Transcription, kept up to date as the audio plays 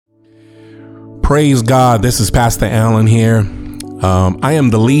Praise God. This is Pastor Allen here. I am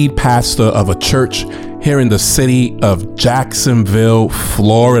the lead pastor of a church here in the city of Jacksonville,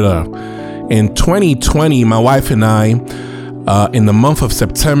 Florida. In 2020, my wife and I, in the month of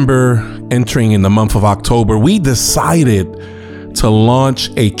September, entering in the month of October, we decided to launch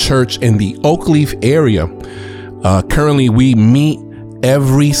a church in the Oakleaf area. Currently, we meet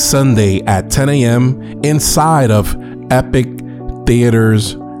every Sunday at 10 a.m. inside of Epic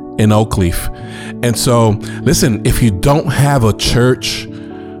Theaters in Oakleaf. And so, listen, if you don't have a church,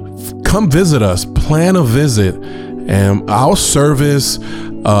 come visit us, plan a visit. And our service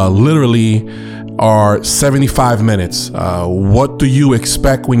literally are 75 minutes. What do you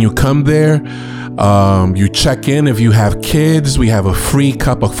expect when you come there? You check in if you have kids. We have a free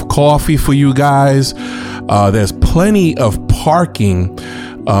cup of coffee for you guys. There's plenty of parking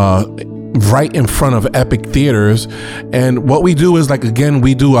right in front of Epic Theaters. And what we do is, like, again,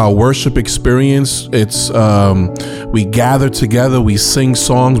 we do our worship experience. It's we gather together, we sing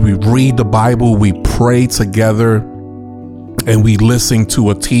songs, we read the Bible, we pray together, and we listen to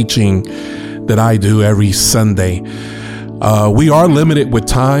a teaching that I do every Sunday. We are limited with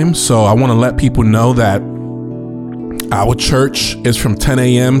time, so I want to let people know that our church is from 10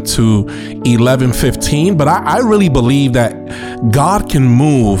 a.m. to 11:15, but I really believe that God can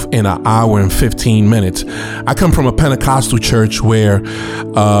move in an hour and 15 minutes. I come from a Pentecostal church where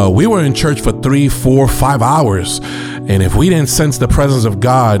we were in church for 3, 4, 5 hours. And if we didn't sense the presence of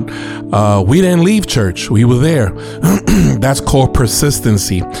God, we didn't leave church. We were there. That's called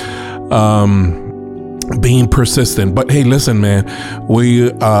persistency. Being persistent. But hey, listen, man,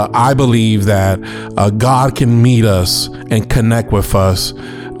 I believe that God can meet us and connect with us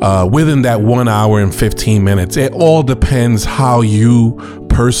within that 1 hour and 15 minutes. It all depends how you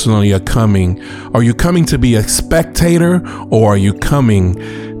personally are coming. Are you coming to be a spectator, or are you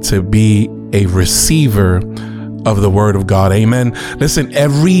coming to be a receiver of the word of God? Amen. Listen,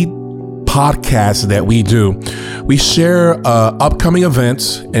 every podcast that we do, we share upcoming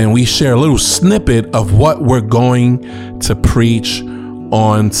events, and we share a little snippet of what we're going to preach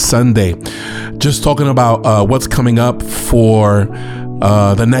on Sunday. Just talking about what's coming up for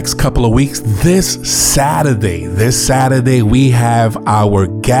the next couple of weeks. This Saturday, we have our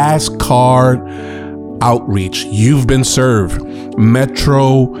gas card outreach. You've been served.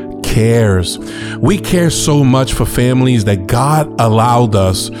 Metro cares. We care so much for families that God allowed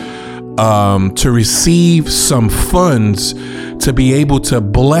us to receive some funds to be able to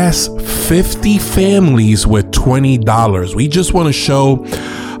bless 50 families with $20. We just want to show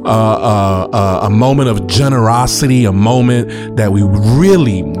a moment of generosity, a moment that we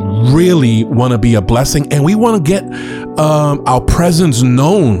really want to be a blessing, and we want to get our presence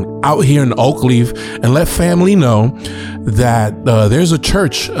known out here in Oakleaf and let family know that there's a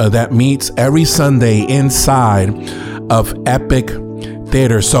church that meets every Sunday inside of Epic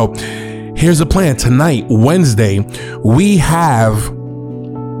Theater. So here's the plan. Tonight, Wednesday, we have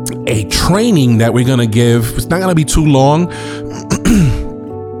a training that we're going to give. It's not going to be too long.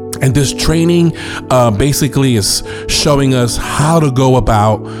 And this training basically is showing us how to go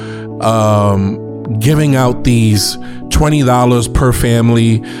about giving out these $20 per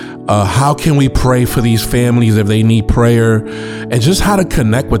family. How can we pray for these families if they need prayer, and just how to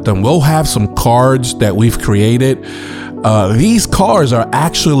connect with them. We'll have some cards that we've created. These cards are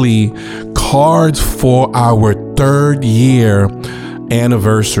actually cards for our 3rd year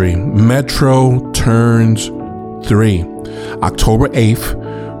anniversary. Metro turns 3. October 8th,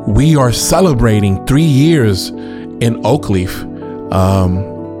 we are celebrating 3 years in Oakleaf.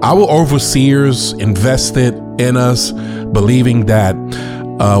 Our overseers invested in us, believing that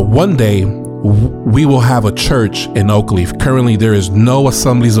one day we will have a church in Oakleaf. Currently, there is no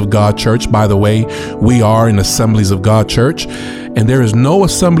Assemblies of God church. By the way, we are an Assemblies of God church, and there is no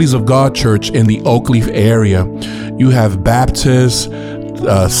Assemblies of God church in the Oakleaf area. You have Baptist,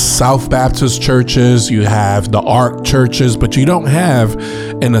 South Baptist churches, you have the Ark churches, but you don't have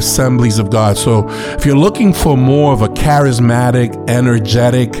an Assemblies of God. So if you're looking for more of a charismatic,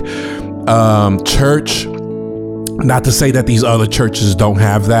 energetic church, not to say that these other churches don't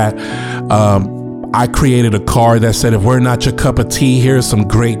have that. I created a card that said, if we're not your cup of tea, here's some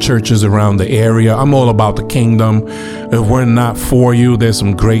great churches around the area. I'm all about the kingdom. If we're not for you, there's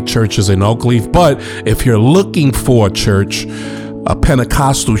some great churches in Oakleaf. But if you're looking for a church, a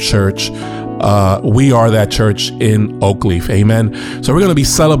Pentecostal church, we are that church in Oakleaf. Amen. So we're going to be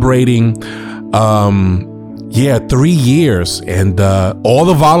celebrating 3 years, and all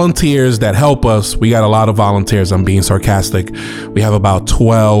the volunteers that help us. We got a lot of volunteers. I'm being sarcastic. We have about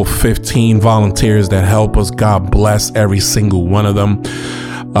 12, 15 volunteers that help us. God bless every single one of them.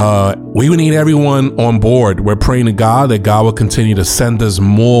 We need everyone on board. We're praying to God that God will continue to send us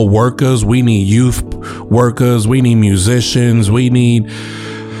more workers. We need youth workers. We need musicians. We need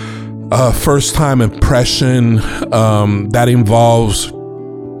first time impression. That involves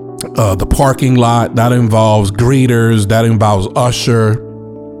the parking lot. That involves greeters. That involves usher.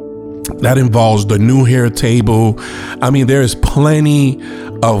 That involves the new hair table. I mean, there is plenty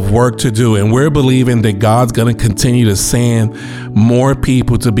of work to do, and we're believing that God's going to continue to send more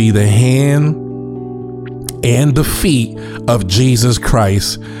people to be the hand and the feet of Jesus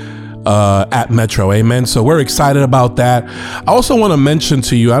Christ at Metro. Amen. So we're excited about that. I also want to mention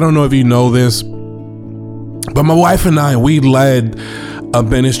to you, I don't know if you know this, but my wife and I, we led a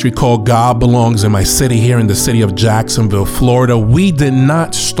ministry called God Belongs in My City here in the city of Jacksonville, Florida. We did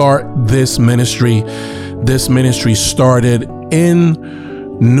not start this ministry. This ministry started in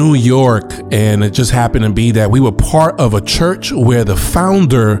New York, and it just happened to be that we were part of a church where the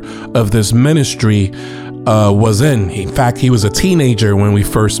founder of this ministry was in. In fact, he was a teenager when we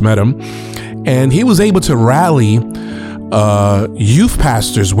first met him, and he was able to rally youth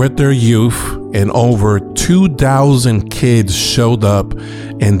pastors with their youth, and over 2,000 kids showed up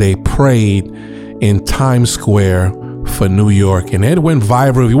and they prayed in Times Square for New York, and it went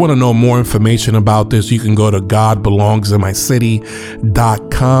viral. If you want to know more information about this, you can go to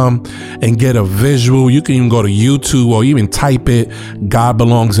godbelongsinmycity.com and get a visual. You can even go to YouTube or even type it, God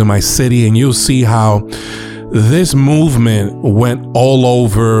Belongs in My City, and you'll see how this movement went all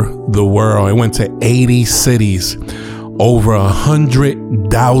over the world. It went to 80 cities. Over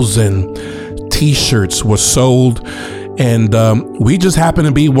 100,000 t-shirts were sold, and we just happen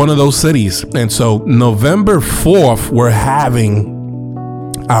to be one of those cities. And so November 4th, we're having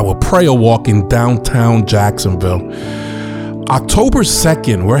our prayer walk in downtown Jacksonville. October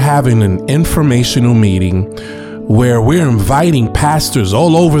 2nd, we're having an informational meeting where we're inviting pastors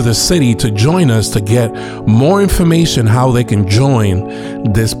all over the city to join us to get more information how they can join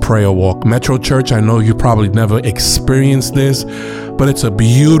this prayer walk. Metro Church, I know you probably never experienced this, but it's a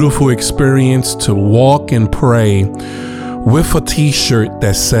beautiful experience to walk and pray with a t-shirt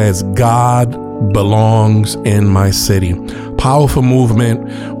that says God belongs in my city. Powerful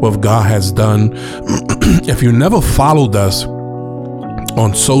movement, what God has done. If you never followed us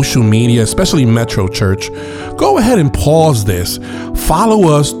on social media, especially Metro Church, go ahead and pause this. Follow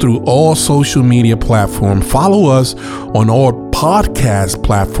us through all social media platforms. Follow us on all podcast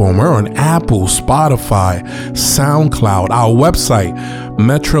platforms. We're on Apple, Spotify, SoundCloud, our website,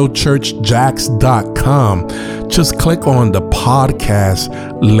 metrochurchjacks.com. Just click on the podcast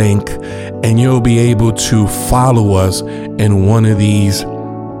link and you'll be able to follow us in one of these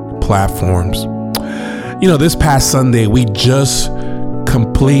platforms. You know, this past Sunday, we just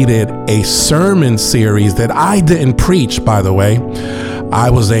completed a sermon series that I didn't preach, by the way. I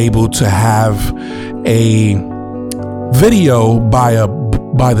was able to have a video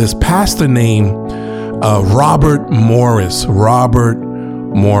by this pastor named Robert Morris.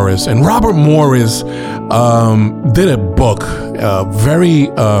 And Robert Morris did a book, a very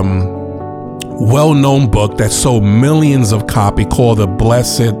well-known book that sold millions of copies, called The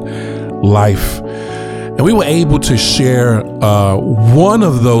Blessed Life. And we were able to share one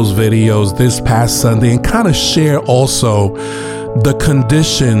of those videos this past Sunday and kind of share also the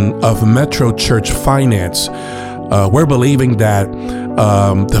condition of Metro Church finance. We're believing that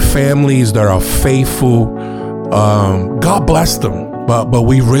the families that are faithful, God bless them. But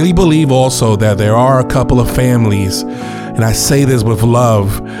we really believe also that there are a couple of families, and I say this with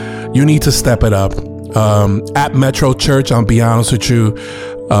love, you need to step it up. At Metro Church, I'll be honest with you,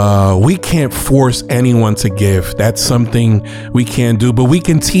 we can't force anyone to give. That's something we can't do, but we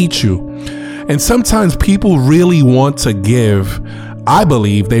can teach you. And sometimes people really want to give. I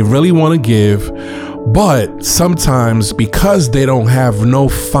believe they really want to give, but sometimes because they don't have no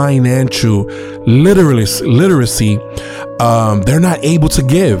financial literacy, they're not able to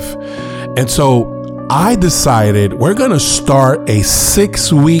give. And so I decided we're going to start a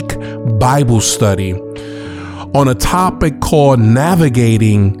 6-week Bible study on a topic called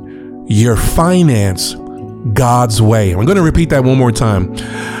navigating your finance God's way. I'm going to repeat that one more time.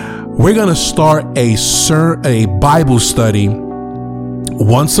 We're going to start a Bible study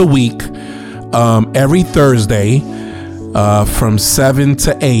once a week, every Thursday, from 7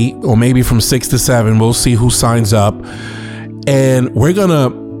 to 8, or maybe from 6 to 7. We'll see who signs up. And we're going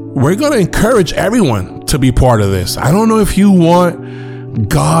to encourage everyone to be part of this. I don't know if you want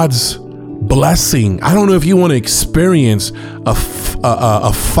God's blessing. I don't know if you want to experience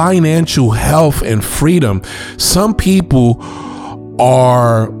a financial health and freedom. Some people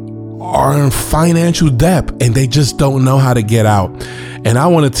are are in financial debt and they just don't know how to get out. And I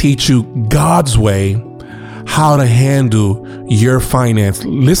want to teach you God's way, how to handle your finance.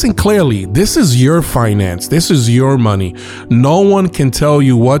 Listen clearly. This is your finance. This is your money. No one can tell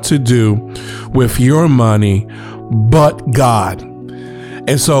you what to do with your money but God.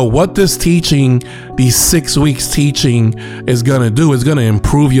 And so what this teaching, these 6 weeks teaching is going to do is going to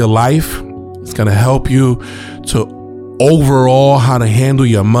improve your life. It's going to help you to overall how to handle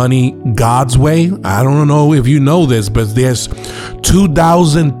your money God's way. I don't know if you know this, but there's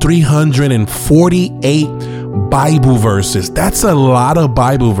 2,348 Bible verses. That's a lot of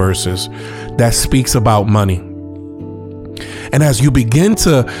Bible verses that speaks about money. And as you begin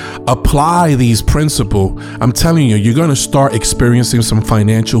to apply these principles, I'm telling you, you're going to start experiencing some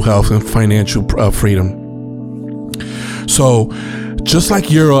financial health and financial freedom. So just like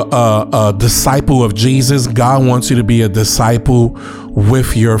you're a disciple of Jesus, God wants you to be a disciple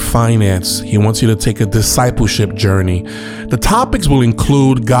with your finance. He wants you to take a discipleship journey. The topics will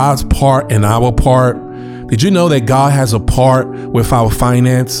include God's part and our part. Did you know that God has a part with our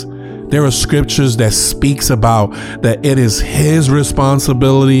finance? There are scriptures that speaks about that it is his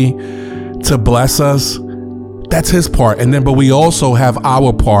responsibility to bless us. That's his part. And then, but we also have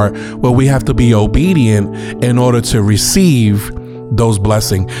our part where we have to be obedient in order to receive those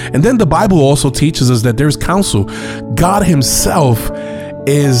blessings. And then the Bible also teaches us that there's counsel. God himself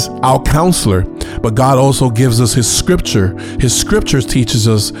is our counselor, but God also gives us his scripture. His scriptures teaches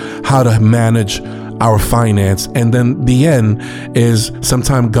us how to manage our finance. And then the end is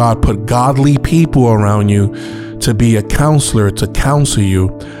sometimes God put godly people around you to be a counselor, to counsel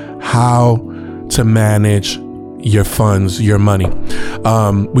you how to manage your funds, your money.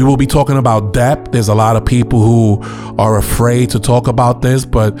 We will be talking about debt. There's a lot of people who are afraid to talk about this,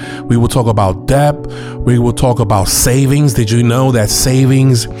 but we will talk about debt. We will talk about savings. Did you know that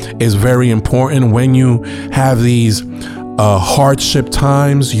savings is very important when you have these hardship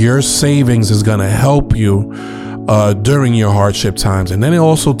times? Your savings is going to help you during your hardship times. And then it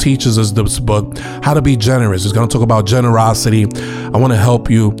also teaches us, this book, how to be generous. It's going to talk about generosity. I want to help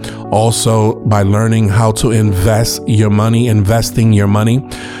you also by learning how to invest your money, investing your money.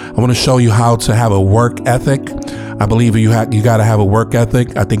 I want to show you how to have a work ethic. I believe you got to have a work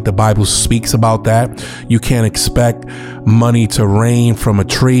ethic. I think the Bible speaks about that. You can't expect money to rain from a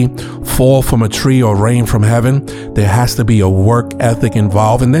tree, fall from a tree, or rain from heaven. There has to be a work ethic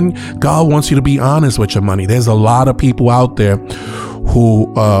involved. And then God wants you to be honest with your money. There's a lot of people out there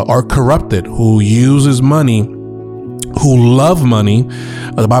who are corrupted, who uses money, who love money.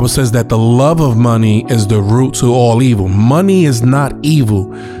 The Bible says that the love of money is the root to all evil. Money is not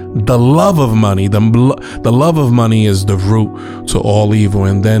evil. The love of money, the love of money is the root to all evil.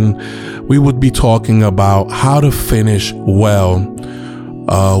 And then we would be talking about how to finish well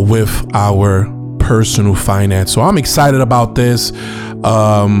with our personal finance. So I'm excited about this.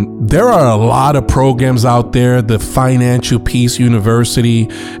 There are a lot of programs out there. The Financial Peace University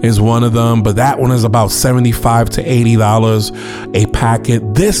is one of them, but that one is about $75 to $80 a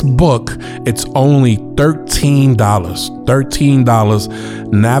packet. This book, it's only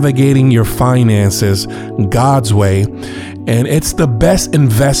 $13, Navigating Your Finances God's Way. And it's the best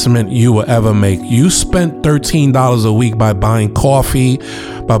investment you will ever make. You spent $13 a week by buying coffee,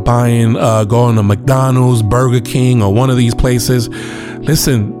 by buying, going to McDonald's, Burger King, or one of these places.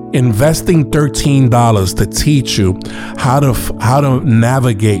 Listen, investing $13 to teach you how to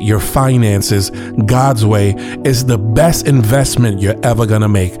navigate your finances God's way is the best investment you're ever going to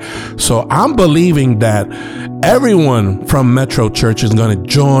make. So I'm believing that everyone from Metro Church is going to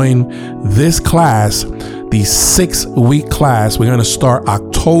join this class, the 6-week class. We're going to start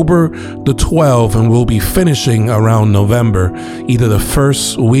October the 12th, and we'll be finishing around November, either the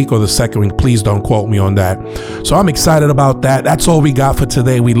first week or the second week. Please don't quote me on that. So I'm excited about that. That's all we got for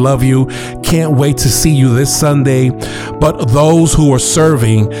today. We love you. Can't wait to see you this Sunday. But those who are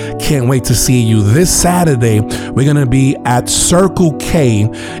serving, can't wait to see you this Saturday. We're going to be at Circle K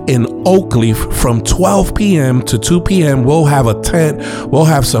in Oakleaf from 12 p.m. to 2 p.m. We'll have a tent. We'll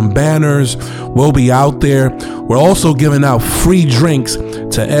have some banners. We'll be out there. We're also giving out free drinks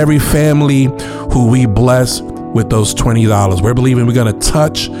to every family who we bless with those $20. We're believing we're going to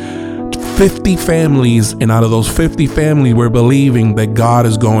touch 50 families, and out of those 50 families, we're believing that God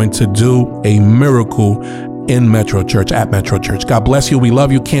is going to do a miracle in Metro Church, at Metro Church. God bless you. We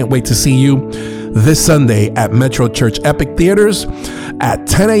love you. Can't wait to see you this Sunday at Metro Church Epic Theaters at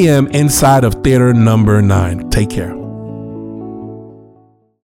 10 a.m. inside of theater number 9. Take care.